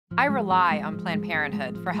I rely on Planned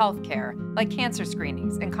Parenthood for health care, like cancer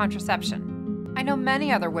screenings and contraception. I know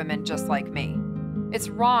many other women just like me. It's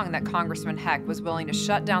wrong that Congressman Heck was willing to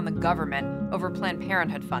shut down the government over Planned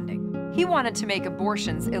Parenthood funding. He wanted to make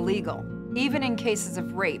abortions illegal, even in cases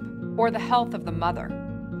of rape or the health of the mother.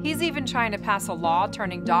 He's even trying to pass a law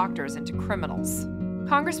turning doctors into criminals.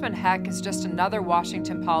 Congressman Heck is just another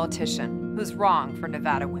Washington politician who's wrong for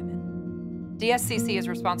Nevada women. DSCC is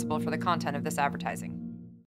responsible for the content of this advertising.